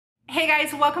Hey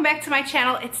guys, welcome back to my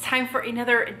channel. It's time for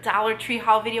another Dollar Tree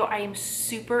haul video. I am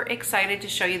super excited to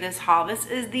show you this haul. This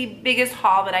is the biggest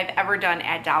haul that I've ever done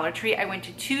at Dollar Tree. I went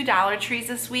to 2 Dollar Trees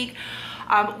this week.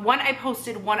 One, I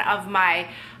posted one of my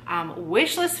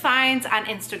wish list finds on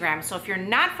Instagram. So if you're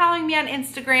not following me on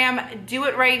Instagram, do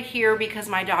it right here because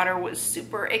my daughter was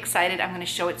super excited. I'm going to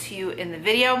show it to you in the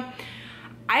video.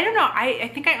 I don't know,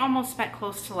 I think I almost spent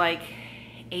close to like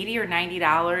 $80 or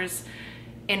 $90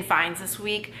 in finds this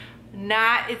week.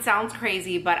 It sounds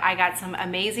crazy, but I got some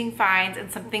amazing finds and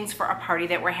some things for a party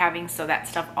that we're having, so that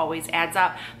stuff always adds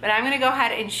up. But I'm gonna go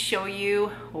ahead and show you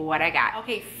what I got.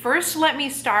 Okay, first let me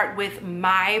start with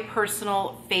my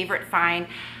personal favorite find.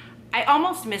 I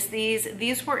almost missed these.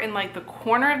 These were in like the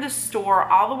corner of the store,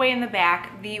 all the way in the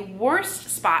back. The worst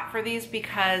spot for these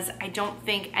because I don't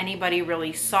think anybody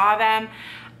really saw them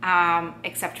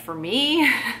except for me,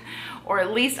 or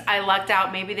at least I lucked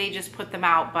out. Maybe they just put them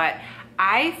out, but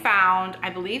I found,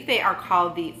 I believe they are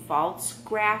called the false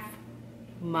graph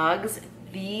mugs.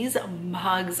 These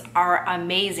mugs are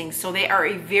amazing. So they are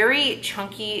a very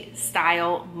chunky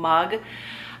style mug.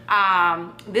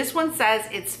 This one says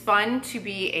it's fun to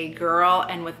be a girl,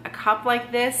 and with a cup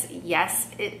like this,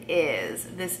 yes, it is.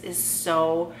 This is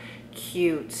so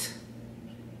cute.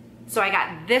 So I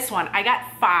got this one. I got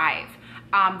 5.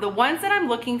 The ones that I'm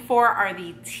looking for are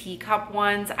the teacup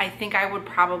ones. I think I would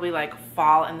probably like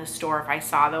fall in the store if I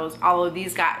saw those. Although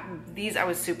these I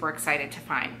was super excited to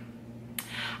find.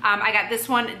 I got this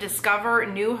one, Discover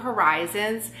New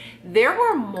Horizons. There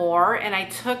were more, and I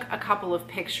took a couple of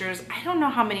pictures. I don't know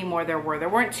how many more there were. There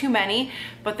weren't too many,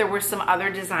 but there were some other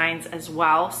designs as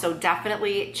well. So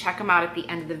definitely check them out at the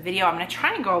end of the video. I'm gonna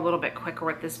try and go a little bit quicker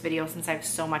with this video since I have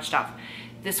so much stuff.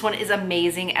 This one is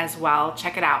amazing as well.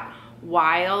 Check it out.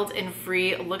 Wild and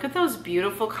free. Look at those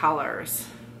beautiful colors.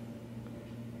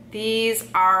 These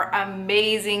are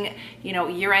amazing, you know,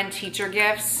 year-end teacher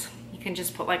gifts. You can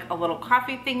just put like a little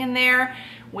coffee thing in there.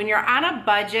 When you're on a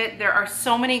budget, there are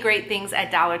so many great things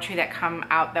at Dollar Tree that come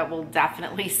out that will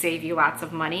definitely save you lots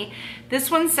of money.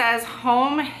 This one says,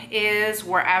 home is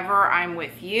wherever I'm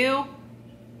with you.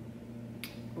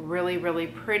 Really, really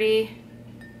pretty.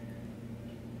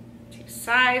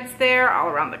 Sides there all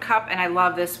around the cup, and I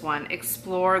love this one,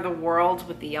 Explore the World,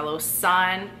 with the yellow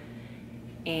sun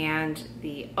and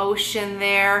the ocean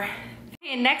there.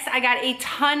 Okay, and next I got a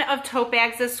ton of tote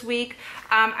bags this week.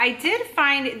 I did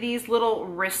find these little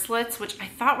wristlets, which I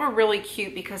thought were really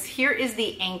cute because here is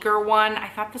the Anchor one. I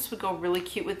thought this would go really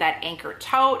cute with that Anchor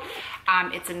tote.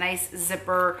 It's a nice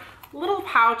zipper little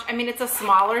pouch. I mean, it's a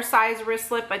smaller size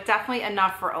wristlet, but definitely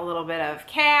enough for a little bit of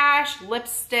cash,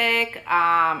 lipstick,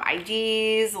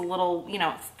 IDs, a little, you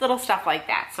know, little stuff like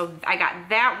that. So I got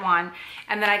that one.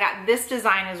 And then I got this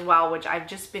design as well, which I've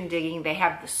just been digging. They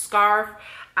have the scarf.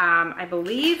 I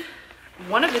believe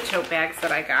one of the tote bags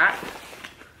that I got.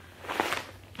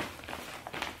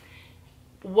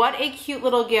 What a cute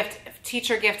little gift,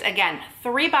 teacher gift. Again,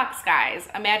 $3, guys.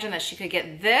 Imagine this. You could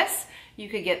get this. You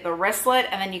could get the wristlet,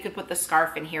 and then you could put the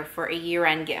scarf in here for a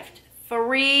year-end gift.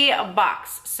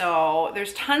 $3. So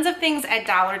there's tons of things at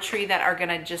Dollar Tree that are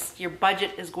gonna just, your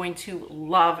budget is going to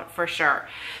love for sure.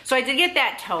 So I did get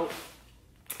that tote.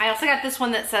 I also got this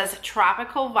one that says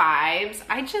Tropical Vibes.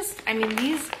 I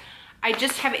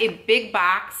just have a big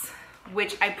box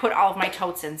which I put all of my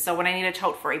totes in. So when I need a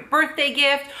tote for a birthday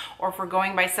gift or for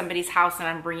going by somebody's house and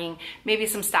I'm bringing maybe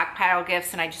some stockpile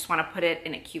gifts and I just want to put it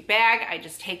in a cute bag, I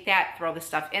just take that, throw the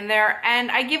stuff in there,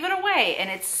 and I give it away. And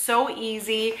it's so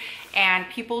easy, and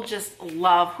people just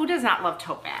love, who does not love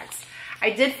tote bags? I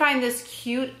did find this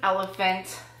cute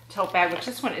elephant tote bag, which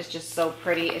this one is just so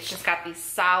pretty. It's just got these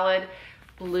solid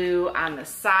blue on the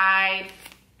side.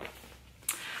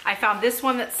 I found this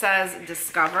one that says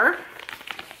Discover.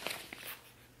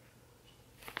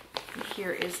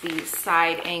 Here is the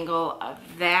side angle of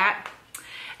that.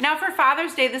 Now for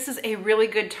Father's Day, this is a really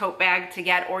good tote bag to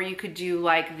get, or you could do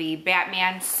like the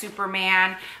Batman,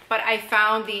 Superman, but I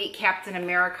found the Captain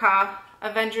America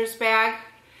Avengers bag.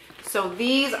 So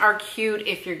these are cute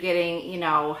if you're getting, you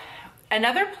know,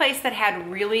 another place that had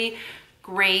really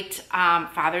great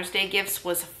Father's Day gifts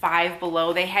was Five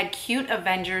Below. They had cute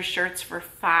Avengers shirts for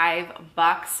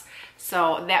 $5.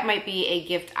 So that might be a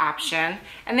gift option.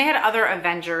 And they had other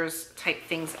Avengers type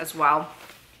things as well.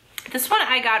 This one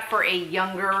I got for a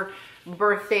younger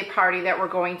birthday party that we're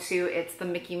going to. It's the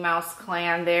Mickey Mouse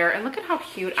clan there. And look at how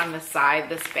cute on the side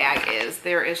this bag is.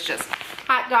 There is just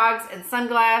hot dogs and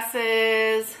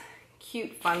sunglasses.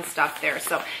 Cute, fun stuff there.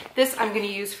 So this I'm going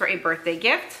to use for a birthday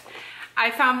gift.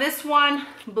 I found this one,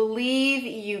 Believe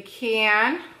You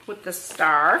Can, with the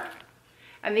star.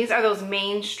 And these are those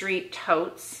Main Street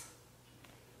totes.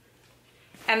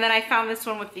 And then I found this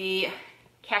one with the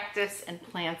cactus and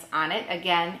plants on it.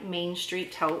 Again, Main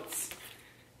Street totes.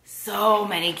 So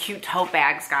many cute tote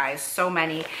bags, guys, so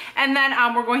many. And then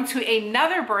we're going to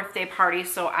another birthday party,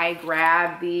 so I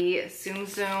grabbed the Zoom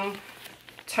Zoom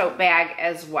tote bag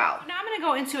as well. Now I'm gonna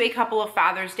go into a couple of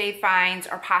Father's Day finds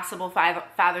or possible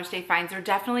Father's Day finds. They're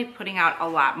definitely putting out a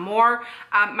lot more.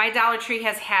 My Dollar Tree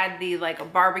has had the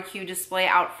like barbecue display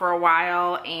out for a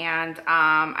while, and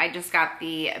I just got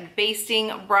the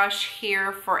basting brush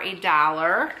here for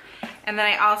 $1. And then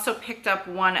I also picked up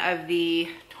one of the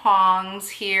tongs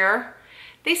here.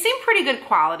 They seem pretty good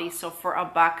quality, so for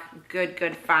 $1,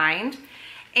 good find.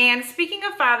 And speaking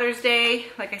of Father's Day,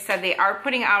 like I said, they are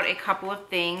putting out a couple of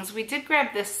things. We did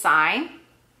grab this sign.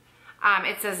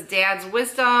 It says, Dad's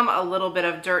wisdom, a little bit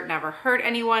of dirt never hurt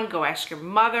anyone. Go ask your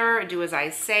mother. Do as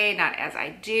I say, not as I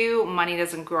do. Money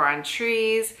doesn't grow on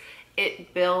trees.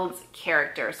 It builds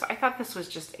character. So I thought this was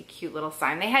just a cute little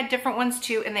sign. They had different ones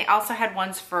too, and they also had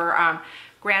ones for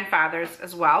grandfathers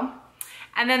as well.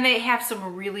 And then they have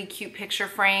some really cute picture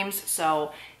frames.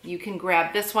 So you can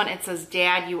grab this one. It says,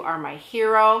 Dad, you are my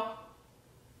hero.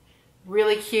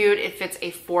 Really cute. It fits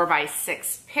a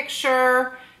 4x6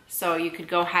 picture. So you could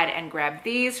go ahead and grab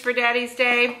these for Daddy's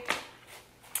Day.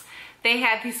 They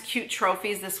have these cute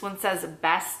trophies. This one says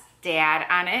Best Dad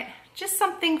on it. Just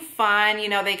something fun. You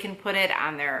know, they can put it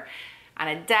on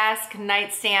a desk,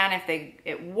 nightstand, if they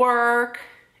at work,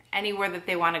 anywhere that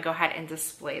they want to go ahead and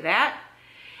display that.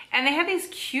 And they have these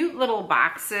cute little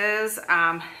boxes.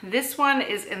 This one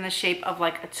is in the shape of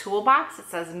like a toolbox. It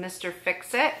says Mr.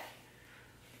 Fix-It.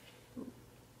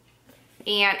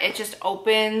 And it just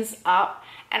opens up.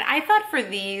 And I thought for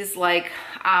these, like,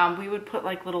 we would put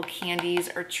like little candies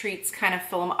or treats, kind of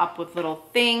fill them up with little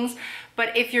things.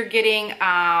 But if you're getting,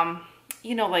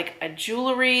 you know, like a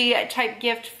jewelry type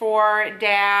gift for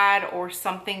Dad or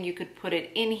something, you could put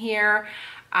it in here.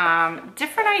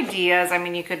 Different ideas. I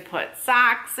mean, you could put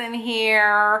socks in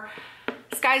here.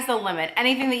 Sky's the limit.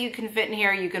 Anything that you can fit in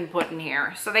here, you can put in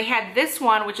here. So they had this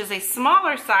one, which is a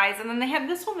smaller size, and then they have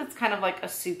this one that's kind of like a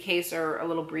suitcase or a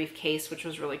little briefcase, which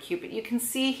was really cute. But you can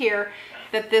see here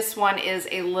that this one is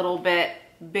a little bit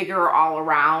bigger all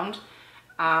around.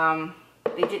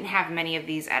 They didn't have many of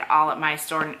these at all at my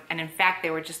store, and in fact,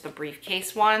 they were just the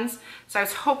briefcase ones. So I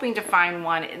was hoping to find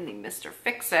one in the Mr.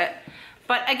 Fix-It.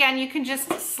 But again, you can just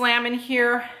slam in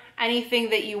here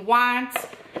anything that you want.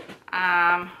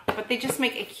 But they just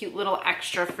make a cute little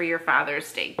extra for your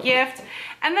Father's Day gift.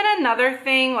 And then another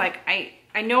thing, like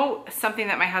I know something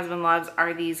that my husband loves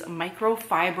are these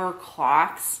microfiber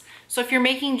cloths. So if you're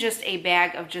making just a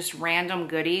bag of just random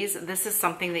goodies, this is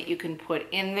something that you can put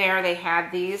in there. They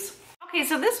had these. Okay,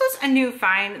 so this was a new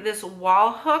find, this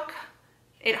wall hook.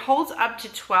 It holds up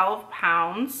to 12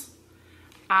 pounds.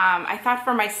 I thought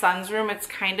for my son's room, it's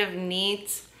kind of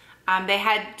neat. They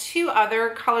had two other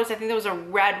colors. I think there was a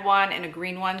red one and a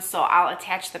green one, so I'll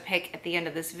attach the pic at the end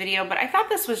of this video. But I thought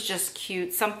this was just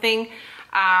cute. Something,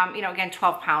 you know, again,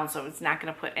 12 pounds, so it's not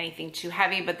gonna put anything too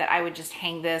heavy, but that I would just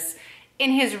hang this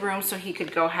in his room so he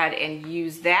could go ahead and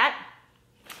use that.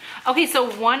 Okay, so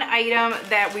one item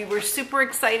that we were super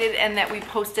excited and that we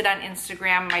posted on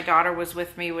Instagram, my daughter was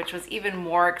with me, which was even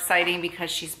more exciting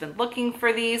because she's been looking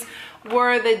for these,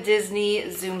 were the Disney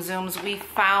Zoom Zooms. We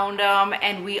found them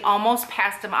and we almost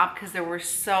passed them up because there were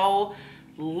so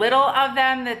little of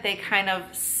them that they kind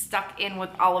of stuck in with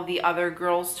all of the other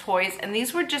girls' toys. And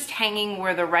these were just hanging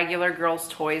where the regular girls'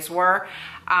 toys were.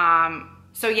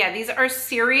 So yeah, these are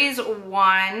series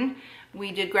 1.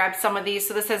 We did grab some of these.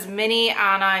 So this says Minnie,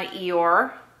 Anna, and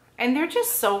Eeyore. And they're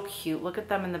just so cute. Look at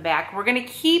them in the back. We're gonna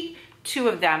keep 2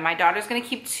 of them. My daughter's gonna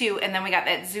keep 2. And then we got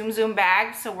that Zoom Zoom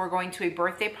bag. So we're going to a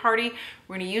birthday party.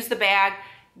 We're gonna use the bag,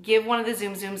 give one of the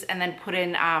Zoom Zooms, and then put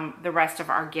in the rest of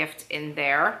our gift in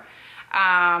there.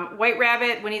 White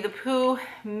Rabbit, Winnie the Pooh,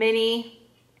 Minnie,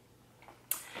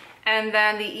 and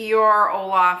then the Eeyore,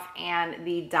 Olaf, and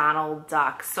the Donald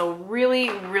Duck. So really,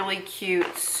 really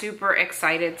cute. Super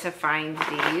excited to find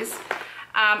these.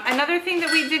 Another thing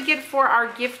that we did get for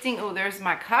our gifting, oh, there's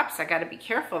my cups. I gotta be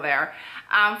careful there.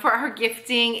 For our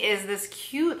gifting is this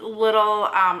cute little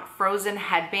Frozen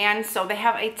headband. So they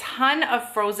have a ton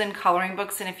of Frozen coloring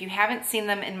books, and if you haven't seen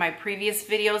them in my previous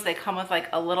videos, they come with like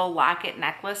a little locket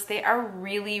necklace. They are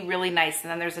really, really nice.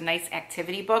 And then there's a nice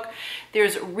activity book.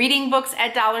 There's reading books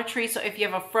at Dollar Tree. So if you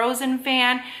have a Frozen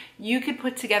fan, you could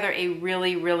put together a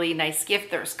really, really nice gift.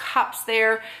 There's cups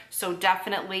there, so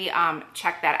definitely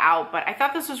check that out. But I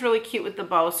thought this was really cute with the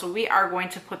bow, so we are going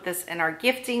to put this in our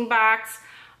gifting box.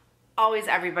 Always,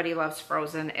 everybody loves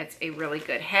Frozen. It's a really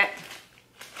good hit.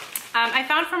 I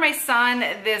found for my son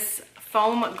this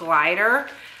foam glider.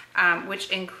 which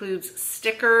includes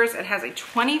stickers. It has a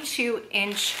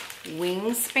 22-inch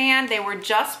wingspan. They were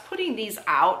just putting these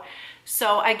out.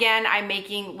 So again, I'm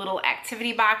making little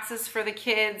activity boxes for the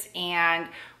kids, and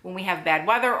when we have bad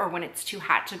weather or when it's too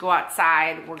hot to go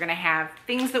outside, we're gonna have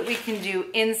things that we can do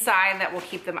inside that will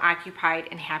keep them occupied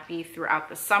and happy throughout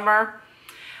the summer.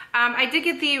 I did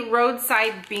get the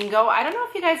roadside bingo. I don't know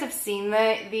if you guys have seen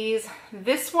these.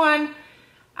 This one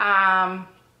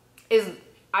is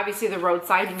obviously the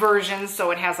roadside version,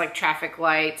 so it has like traffic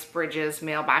lights, bridges,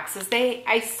 mailboxes.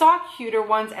 I saw cuter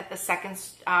ones at the second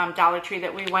Dollar Tree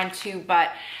that we went to,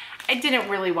 but I didn't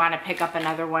really want to pick up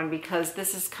another one because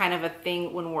this is kind of a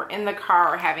thing when we're in the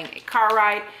car or having a car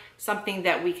ride, something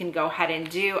that we can go ahead and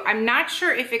do. I'm not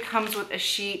sure if it comes with a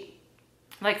sheet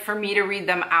like for me to read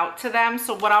them out to them.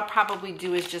 So what I'll probably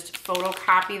do is just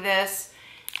photocopy this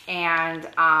and,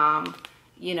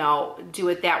 you know, do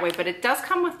it that way. But it does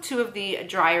come with 2 of the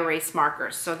dry erase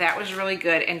markers. So that was really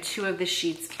good, and 2 of the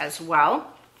sheets as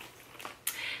well.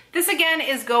 This again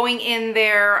is going in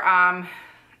their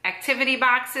activity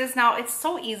boxes. Now it's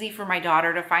so easy for my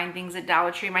daughter to find things at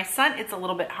Dollar Tree. My son, it's a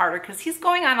little bit harder because he's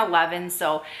going on 11.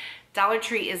 So Dollar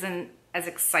Tree isn't as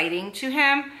exciting to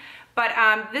him. But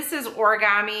this is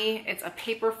origami. It's a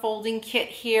paper folding kit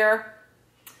here.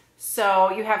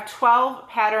 So you have 12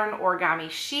 pattern origami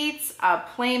sheets, a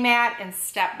play mat, and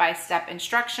step-by-step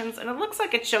instructions. And it looks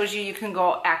like it shows you can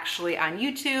go actually on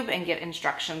YouTube and get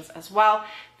instructions as well.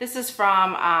 This is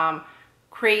from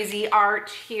Crazy Art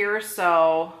here.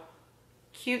 So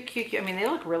cute, cute, cute. I mean, they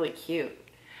look really cute.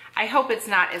 I hope it's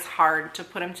not as hard to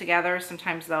put them together.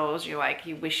 Sometimes those, you're like,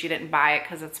 you wish you didn't buy it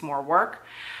because it's more work.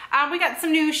 We got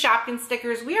some new Shopkin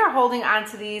stickers. We are holding on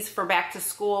to these for back to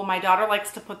school. My daughter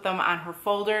likes to put them on her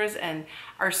folders, and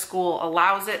our school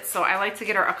allows it. So I like to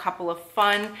get her a couple of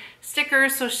fun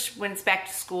stickers so when it's back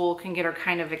to school, can get her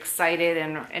kind of excited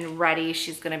and ready.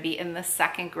 She's gonna be in the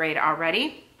 2nd grade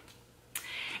already.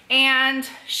 And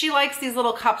she likes these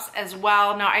little cups as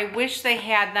well. Now I wish they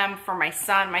had them for my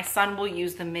son. My son will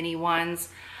use the mini ones.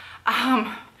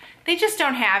 They just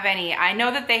don't have any. I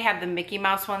know that they have the Mickey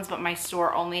Mouse ones, but my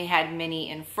store only had mini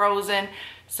and frozen.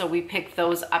 So we picked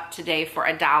those up today for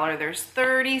 $1. There's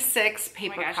 36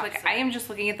 paper cups. Like, I am just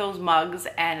looking at those mugs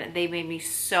and they made me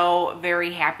so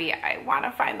very happy. I want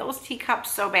to find those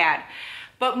teacups so bad.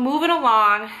 But moving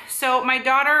along, so my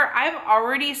daughter, I've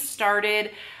already started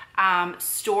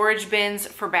storage bins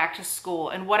for back to school.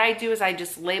 And what I do is I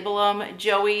just label them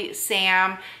Joey,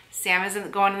 Sam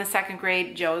isn't going in the 2nd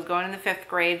grade, Joe is going in the 5th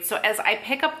grade. So as I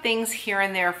pick up things here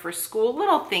and there for school,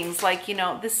 little things like, you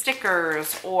know, the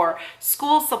stickers or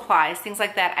school supplies, things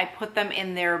like that, I put them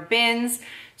in their bins.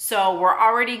 So we're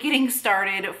already getting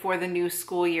started for the new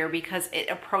school year because it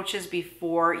approaches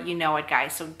before you know it,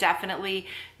 guys. So definitely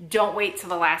don't wait till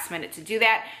the last minute to do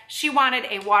that. She wanted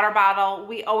a water bottle.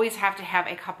 We always have to have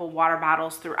a couple water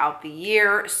bottles throughout the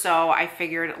year. So I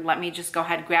figured, let me just go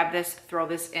ahead, grab this, throw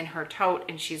this in her tote,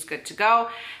 and she's good to go.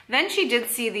 Then she did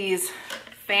see these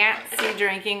fancy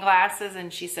drinking glasses,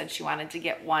 and she said she wanted to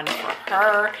get one for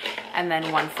her and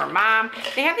then one for mom.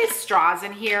 They have these straws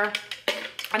in here.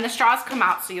 And the straws come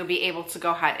out, so you'll be able to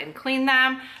go ahead and clean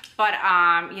them. But,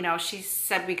 you know, she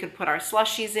said we could put our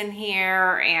slushies in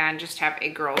here and just have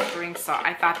a girls drink. So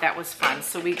I thought that was fun.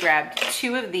 So we grabbed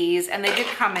 2 of these, and they did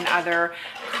come in other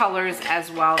colors as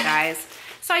well, guys.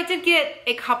 So I did get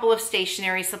a couple of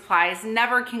stationery supplies.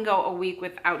 Never can go a week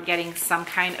without getting some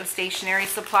kind of stationery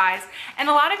supplies. And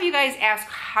a lot of you guys ask,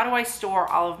 how do I store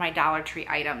all of my Dollar Tree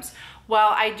items?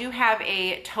 Well, I do have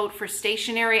a tote for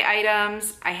stationery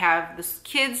items. I have the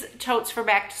kids' totes for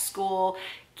back to school,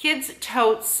 kids'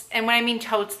 totes, and when I mean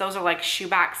totes, those are like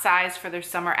shoebox size for their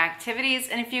summer activities.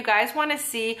 And if you guys want to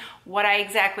see what I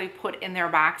exactly put in their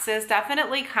boxes,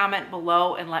 definitely comment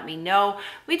below and let me know.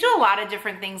 We do a lot of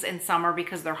different things in summer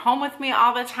because they're home with me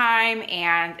all the time,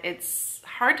 and it's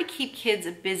hard to keep kids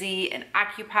busy and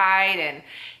occupied and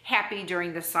happy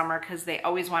during the summer because they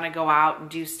always want to go out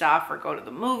and do stuff or go to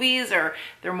the movies, or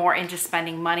they're more into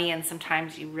spending money, and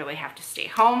sometimes you really have to stay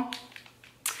home.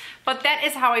 But that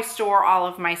is how I store all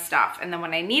of my stuff. And then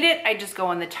when I need it, I just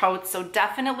go in the totes. So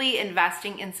definitely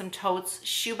investing in some totes,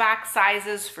 shoebox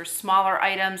sizes for smaller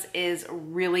items is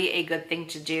really a good thing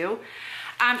to do.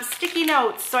 Sticky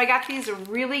notes. So I got these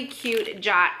really cute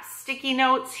Jot sticky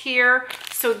notes here.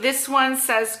 So this one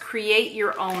says create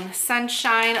your own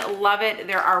sunshine. Love it.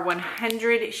 There are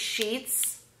 100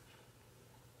 sheets.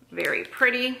 Very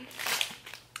pretty.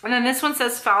 And then this one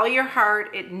says follow your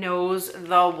heart. It knows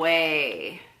the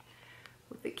way.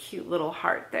 With the cute little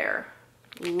heart there.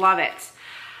 Love it.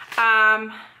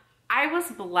 I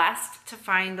was blessed to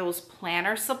find those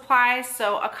planner supplies.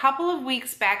 So a couple of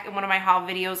weeks back in one of my haul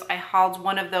videos, I hauled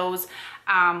one of those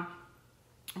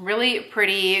really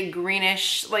pretty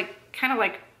greenish, like kind of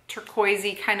like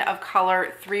turquoisey kind of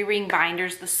color 3-ring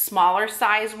binders, the smaller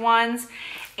size ones.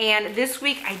 And this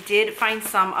week I did find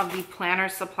some of the planner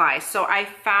supplies. So I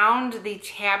found the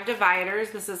tab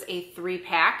dividers. This is a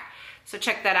 3-pack. So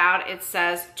check that out. It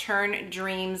says turn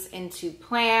dreams into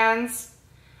plans.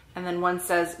 And then one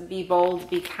says be bold,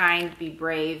 be kind, be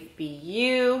brave, be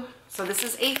you. So this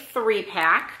is a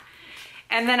 3-pack.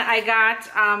 And then I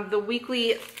got the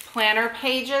weekly planner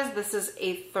pages. This is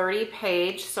a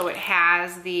 30-page, so it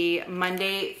has the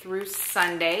Monday through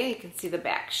Sunday. You can see the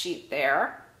back sheet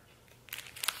there.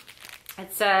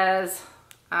 It says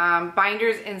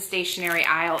binders in stationery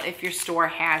aisle if your store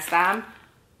has them.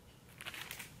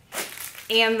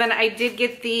 And then I did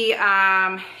get the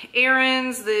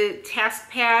errands, the task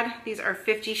pad. These are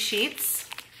 50 sheets.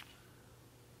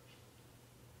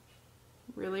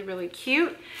 Really, really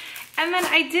cute. And then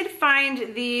I did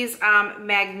find these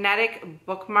magnetic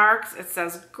bookmarks. It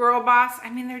says Girl Boss. I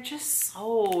mean, they're just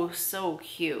so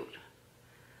cute.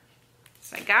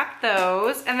 So I got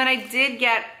those. And then I did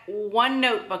get one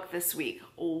notebook this week.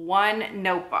 One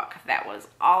notebook. That was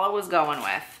all I was going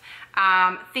with.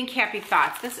 Think Happy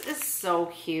Thoughts. This is so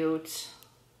cute.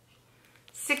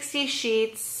 60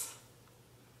 sheets.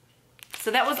 So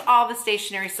that was all the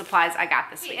stationery supplies I got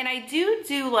this week. And I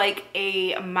do like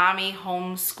a mommy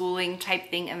homeschooling type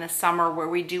thing in the summer where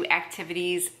we do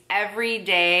activities every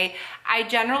day. I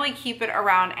generally keep it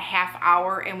around a half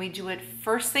hour, and we do it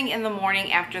first thing in the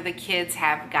morning after the kids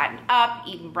have gotten up,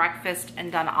 eaten breakfast,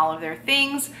 and done all of their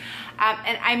things.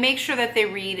 And I make sure that they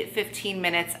read 15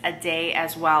 minutes a day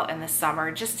as well in the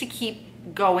summer, just to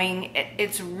keep going.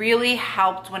 It's really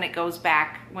helped when they go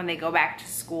back to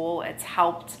school. It's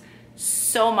helped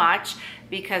so much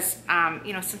because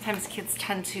you know, sometimes kids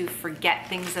tend to forget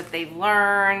things that they've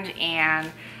learned,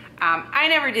 and I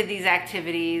never did these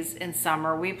activities in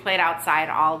summer. We played outside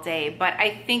all day, but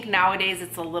I think nowadays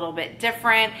it's a little bit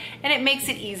different, and it makes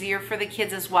it easier for the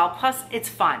kids as well. Plus, it's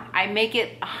fun. I make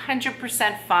it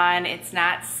 100% fun. It's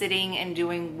not sitting and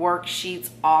doing worksheets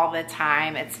all the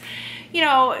time. It's, you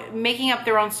know, making up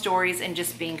their own stories and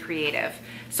just being creative.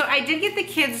 So I did get the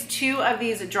kids 2 of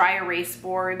these dry erase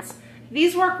boards.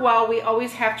 These work well. We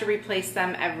always have to replace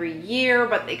them every year,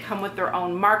 but they come with their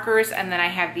own markers, and then I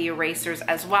have the erasers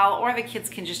as well, or the kids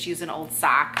can just use an old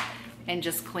sock and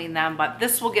just clean them. But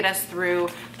this will get us through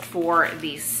for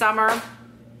the summer.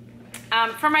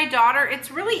 For my daughter,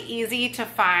 it's really easy to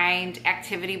find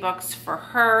activity books for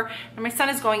her. And my son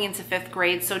is going into 5th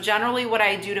grade, so generally what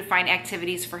I do to find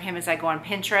activities for him is I go on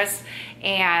Pinterest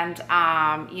and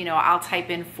you know, I'll type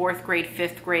in 4th grade,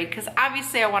 5th grade, because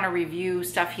obviously I want to review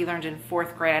stuff he learned in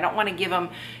 4th grade. I don't want to give him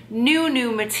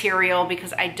new material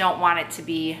because I don't want it to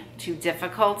be too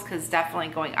difficult, because definitely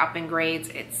going up in grades,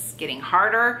 it's getting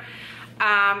harder.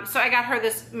 So I got her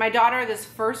my daughter, this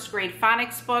 1st grade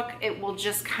phonics book. It will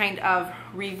just kind of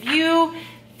review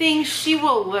things. She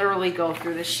will literally go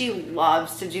through this. She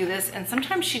loves to do this, and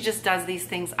sometimes she just does these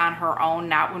things on her own,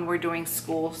 not when we're doing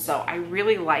school. So I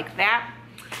really like that.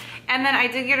 And then I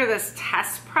did get her this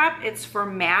test prep. It's for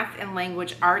math and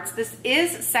language arts. This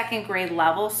is 2nd grade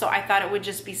level, so I thought it would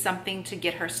just be something to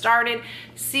get her started,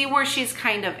 see where she's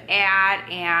kind of at,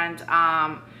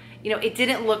 and you know, it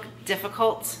didn't look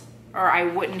difficult, or I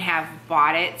wouldn't have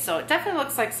bought it. So it definitely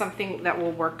looks like something that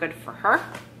will work good for her.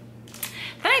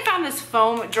 Then I found this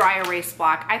foam dry erase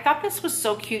block. I thought this was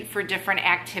so cute for different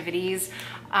activities.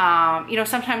 You know,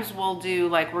 sometimes we'll do,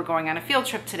 like, we're going on a field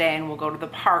trip today and we'll go to the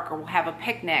park, or we'll have a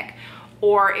picnic.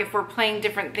 Or if we're playing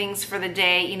different things for the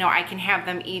day, you know, I can have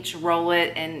them each roll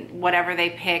it, and whatever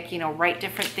they pick, you know, write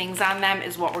different things on them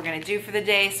is what we're gonna do for the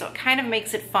day. So it kind of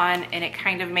makes it fun, and it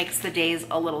kind of makes the days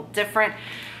a little different.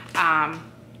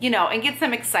 You know, and gets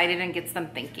them excited and gets them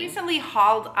thinking. Recently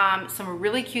hauled some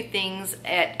really cute things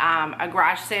at a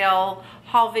garage sale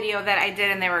haul video that I did,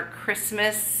 and they were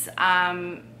Christmas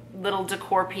little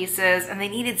decor pieces, and they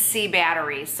needed C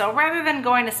batteries. So rather than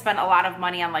going to spend a lot of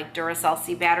money on like Duracell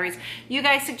C batteries, you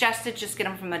guys suggested just get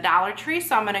them from the Dollar Tree.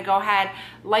 So I'm gonna go ahead,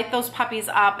 light those puppies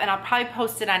up, and I'll probably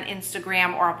post it on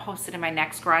Instagram, or I'll post it in my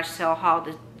next garage sale haul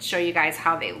to show you guys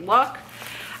how they look.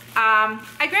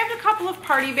 I grabbed a couple of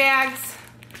party bags.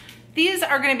 These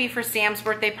are gonna be for Sam's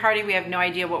birthday party. We have no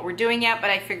idea what we're doing yet, but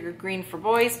I figured green for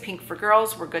boys, pink for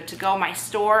girls, we're good to go. My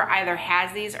store either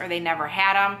has these, or they never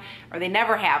had them, or they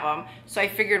never have them. So I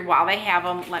figured while they have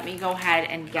them, let me go ahead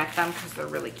and get them because they're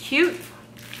really cute.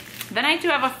 Then I do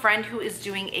have a friend who is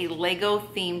doing a Lego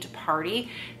themed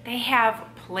party. They have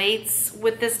plates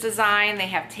with this design. They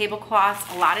have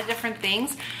tablecloths, a lot of different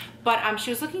things. But she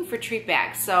was looking for treat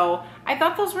bags. So I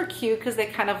thought those were cute because they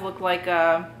kind of look like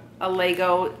a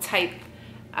Lego type,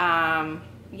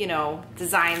 you know,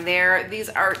 design there. These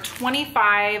are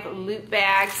 25 loot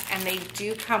bags, and they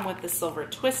do come with the silver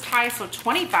twist tie. So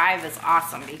 25 is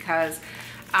awesome because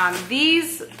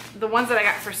these, the ones that I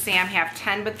got for Sam, have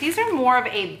 10, but these are more of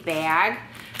a bag.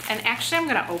 And actually I'm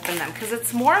gonna open them because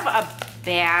it's more of a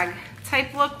bag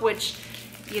type look, which,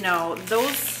 you know,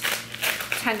 those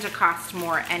tend to cost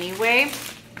more anyway.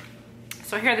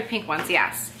 So here are the pink ones,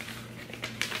 yes.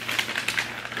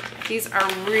 These are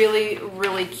really,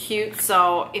 really cute.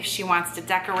 So if she wants to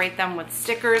decorate them with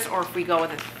stickers, or if we go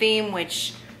with a theme,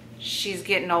 which she's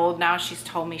getting old now, she's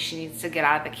told me she needs to get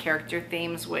out of the character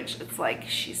themes, which it's like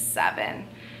she's 7.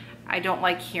 I don't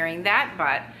like hearing that,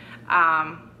 but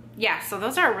yeah, so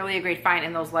those are really a great find.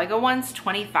 And those Lego ones,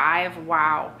 25,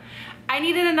 wow. I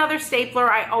needed another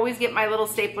stapler. I always get my little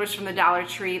staplers from the Dollar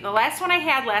Tree. The last one I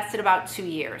had lasted about 2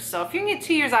 years. So if you can get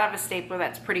 2 years out of a stapler,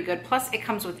 that's pretty good. Plus it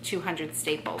comes with 200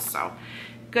 staples, so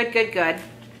good, good, good.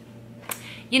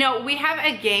 You know, we have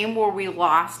a game where we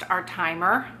lost our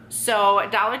timer. So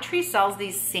Dollar Tree sells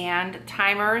these sand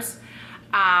timers.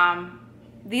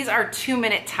 These are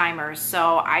 2-minute timers.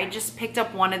 So I just picked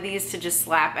up one of these to just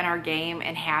slap in our game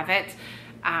and have it.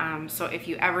 So if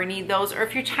you ever need those, or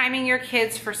if you're timing your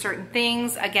kids for certain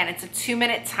things, again, it's a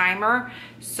 2-minute timer.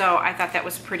 So I thought that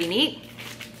was pretty neat.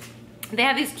 They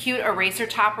have these cute eraser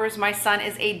toppers. My son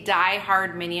is a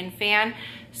die-hard Minion fan.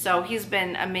 So he's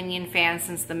been a Minion fan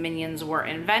since the Minions were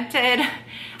invented.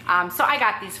 So I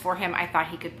got these for him. I thought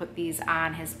he could put these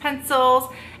on his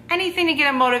pencils. Anything to get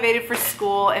him motivated for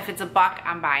school. If it's a buck,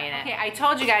 I'm buying it. Okay, I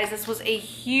told you guys this was a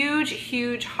huge,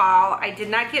 huge haul. I did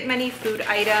not get many food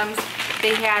items.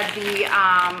 They had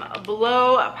the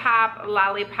blow pop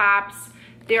lollipops.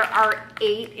 There are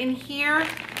 8 in here.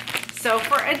 So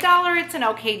for $1, it's an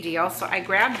okay deal. So I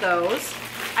grabbed those.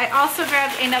 I also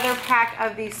grabbed another pack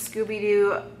of these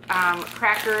Scooby-Doo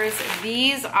crackers.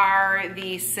 These are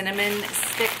the cinnamon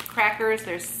stick crackers.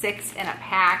 There's 6 in a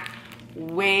pack.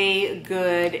 Way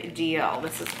good deal.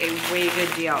 This is a way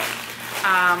good deal.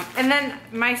 And then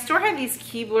my store had these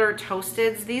Keebler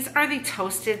Toasteds. These are the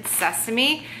toasted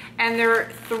sesame, and they're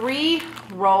 3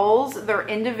 rolls. They're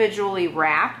individually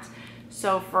wrapped.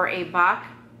 So for $1,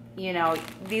 you know,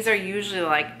 these are usually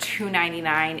like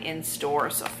 $2.99 in store.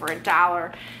 So for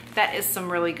 $1, that is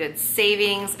some really good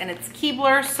savings, and it's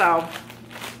Keebler, so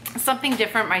something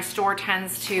different. My store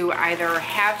tends to either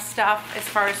have stuff as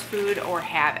far as food or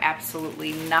have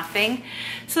absolutely nothing.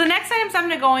 So the next items I'm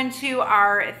gonna go into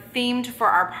are themed for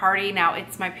our party. Now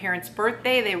it's my parents'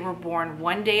 birthday. They were born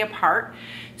 1 day apart.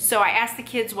 So I asked the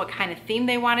kids what kind of theme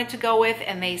they wanted to go with,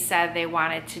 and they said they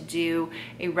wanted to do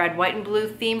a red, white, and blue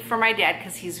theme for my dad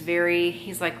because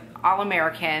he's like all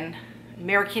American,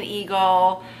 American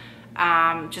Eagle,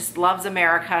 just loves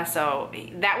America, so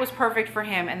that was perfect for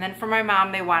him. And then for my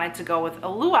mom, they wanted to go with a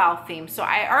Luell theme. So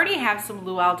I already have some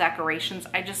Luell decorations.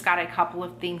 I just got a couple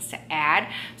of things to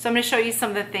add. So I'm going to show you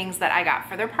some of the things that I got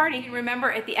for their party.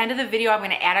 Remember, at the end of the video, I'm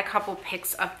going to add a couple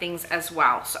pics of things as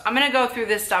well. So I'm going to go through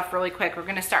this stuff really quick. We're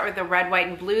going to start with the red, white,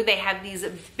 and blue. They have these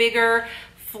bigger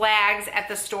flags at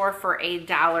the store for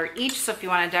 $1 each. So if you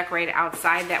want to decorate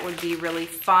outside, that would be really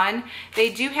fun. They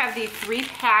do have the 3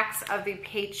 packs of the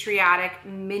patriotic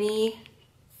mini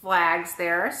flags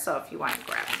there. So if you want to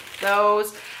grab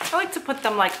those, I like to put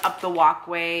them like up the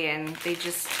walkway, and they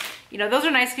just, you know, those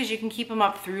are nice because you can keep them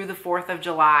up through the 4th of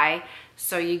July.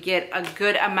 So you get a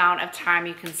good amount of time.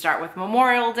 You can start with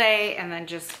Memorial Day and then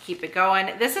just keep it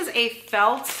going. This is a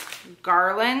felt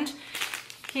garland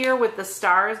here with the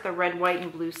stars, the red, white, and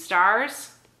blue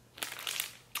stars.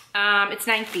 It's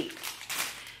 9 feet.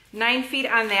 9 feet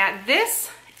on that. This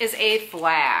is a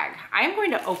flag. I'm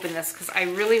going to open this because I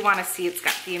really want to see. It's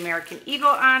got the American Eagle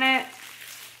on it.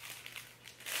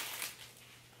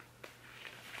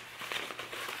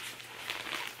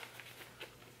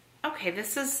 Okay,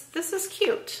 this is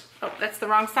cute. Oh, that's the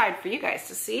wrong side for you guys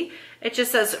to see. It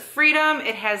just says freedom.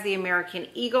 It has the American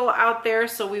Eagle out there,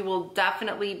 so we will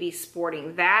definitely be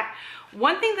sporting that.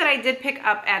 One thing that I did pick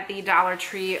up at the Dollar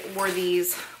Tree were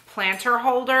these planter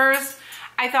holders.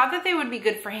 I thought that they would be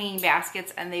good for hanging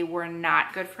baskets, and they were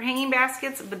not good for hanging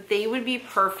baskets, but they would be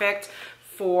perfect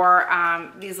for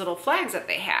these little flags that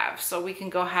they have. So we can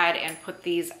go ahead and put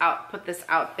this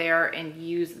out there and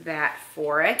use that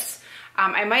for it.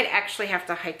 I might actually have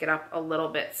to hike it up a little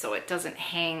bit so it doesn't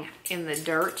hang in the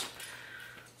dirt.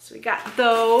 So we got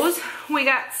those. We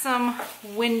got some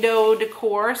window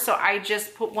decor. So I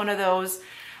just put one of those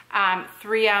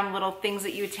 3M little things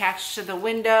that you attach to the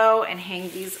window and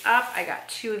hang these up. I got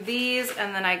 2 of these,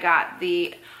 and then I got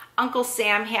the Uncle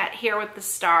Sam hat here with the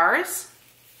stars.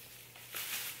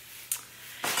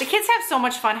 The kids have so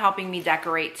much fun helping me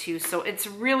decorate too, so it's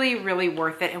really, really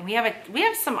worth it. And we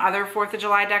have some other 4th of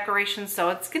July decorations, so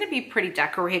it's gonna be pretty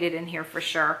decorated in here for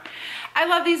sure. I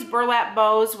love these burlap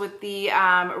bows with the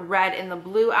red and the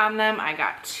blue on them. I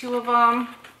got 2 of them.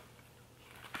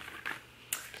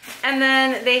 And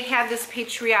then they have this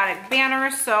patriotic banner,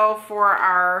 so for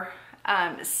our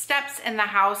steps in the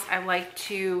house, I like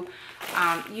to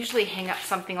usually hang up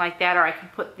something like that, or I can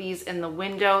put these in the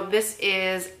window. This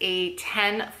is a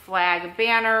 10 flag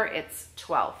banner. It's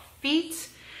 12 feet.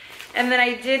 And then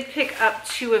I did pick up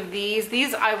 2 of these.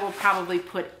 These I will probably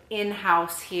put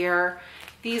in-house here.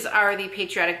 These are the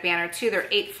patriotic banner too. They're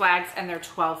 8 flags and they're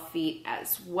 12 feet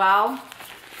as well.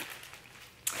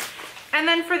 And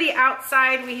then for the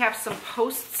outside, we have some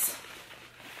posts.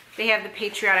 They have the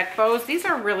patriotic bows. These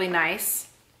are really nice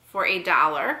for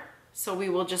 $1. So we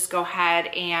will just go ahead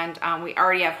and we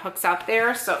already have hooks out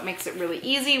there, so it makes it really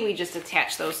easy. We just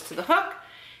attach those to the hook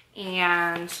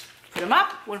and put them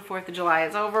up. When 4th of July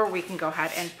is over, we can go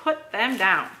ahead and put them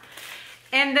down.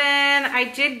 And then I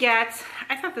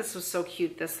thought this was so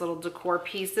cute, this little decor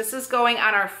piece. This is going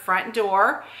on our front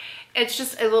door. It's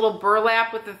just a little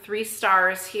burlap with the 3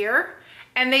 stars here.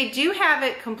 And they do have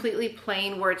it completely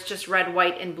plain where it's just red,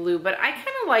 white, and blue, but I kind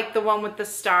of like the one with the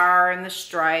star and the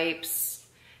stripes.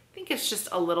 I think it's just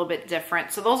a little bit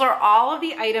different. So those are all of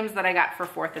the items that I got for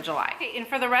 4th of July. Okay, and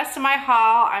for the rest of my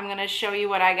haul, I'm gonna show you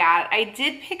what I got. I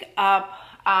did pick up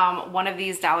one of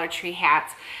these Dollar Tree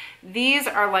hats. These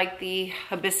are like the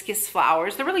hibiscus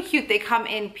flowers. They're really cute. They come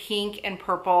in pink and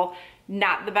purple,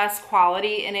 not the best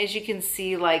quality. And as you can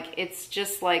see, like, it's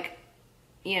just like,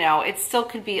 you know, it still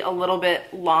could be a little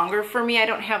bit longer for me. I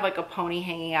don't have like a pony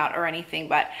hanging out or anything,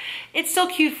 but it's still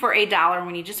cute for $1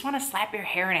 when you just want to slap your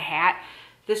hair in a hat.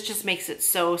 This just makes it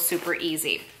so super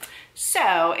easy.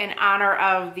 So in honor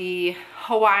of the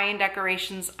Hawaiian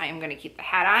decorations, I am going to keep the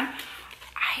hat on.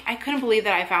 I couldn't believe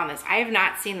that I found this. I have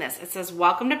not seen this. It says,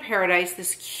 "Welcome to Paradise."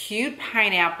 This cute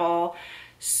pineapple.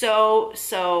 So,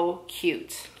 so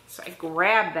cute. So I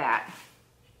grabbed that.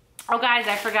 Oh guys,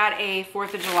 I forgot a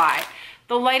 4th of July.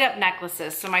 The light up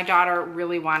necklaces. So my daughter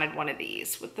really wanted one of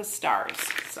these with the stars.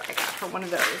 So I got her one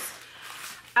of those.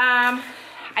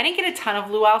 I didn't get a ton of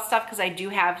Luell stuff because I do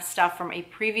have stuff from a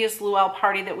previous Luell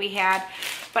party that we had.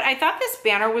 But I thought this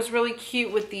banner was really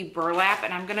cute with the burlap,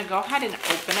 and I'm gonna go ahead and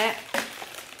open it.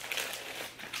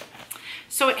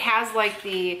 So it has like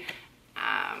the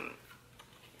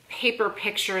paper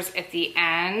pictures at the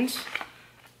end,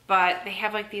 but they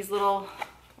have like these little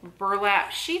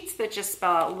burlap sheets that just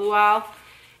spell out Luell,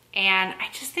 and I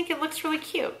just think it looks really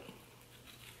cute.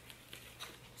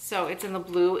 So it's in the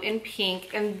blue and pink,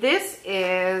 and this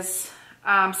is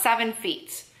 7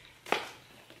 feet.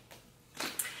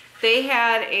 They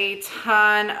had a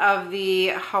ton of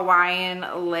the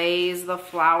Hawaiian leis, the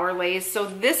flower leis. So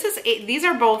these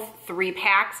are both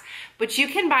 3-packs, but you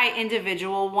can buy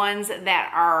individual ones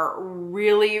that are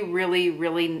really, really,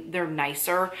 really, they're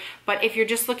nicer. But if you're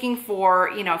just looking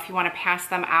for, you know, if you want to pass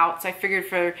them out, so I figured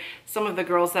for some of the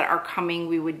girls that are coming,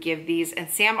 we would give these. And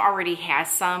Sam already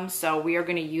has some, so we are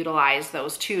going to utilize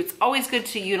those too. It's always good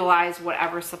to utilize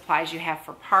whatever supplies you have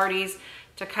for parties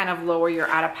to kind of lower your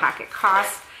out-of-pocket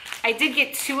costs. I did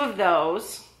get 2 of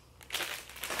those.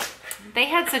 They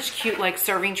had such cute like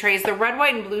serving trays. The red,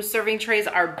 white, and blue serving trays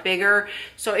are bigger.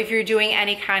 So if you're doing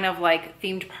any kind of like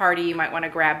themed party, you might want to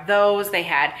grab those. They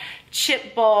had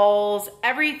chip bowls,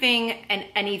 everything and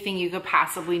anything you could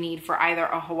possibly need for either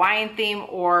a Hawaiian theme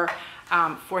or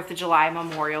 4th of July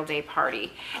Memorial Day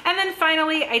party. And then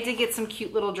finally, I did get some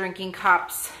cute little drinking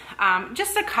cups.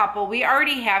 Just a couple. We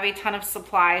already have a ton of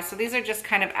supplies, so these are just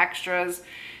kind of extras.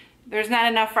 There's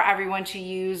not enough for everyone to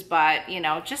use, but you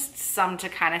know, just some to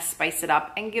kind of spice it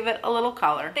up and give it a little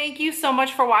color. Thank you so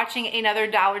much for watching another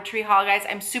Dollar Tree haul, guys.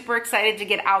 I'm super excited to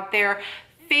get out there.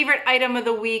 Favorite item of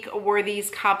the week were these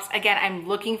cups. Again, I'm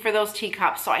looking for those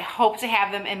teacups, so I hope to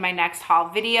have them in my next haul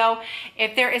video.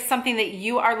 If there is something that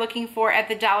you are looking for at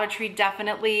the Dollar Tree,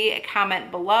 definitely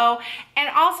comment below. And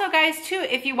also, guys, too,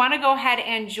 if you want to go ahead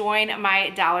and join my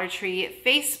Dollar Tree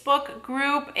Facebook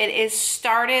group, it is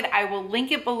started. I will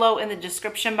link it below in the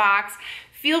description box.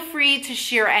 Feel free to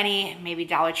share any maybe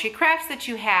Dollar Tree crafts that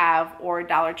you have, or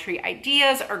Dollar Tree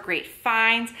ideas or great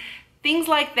finds. Things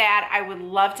like that I would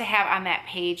love to have on that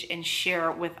page and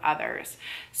share with others.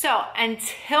 So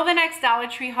until the next Dollar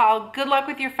Tree haul, good luck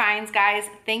with your finds, guys.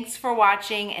 Thanks for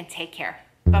watching and take care.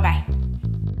 Bye-bye.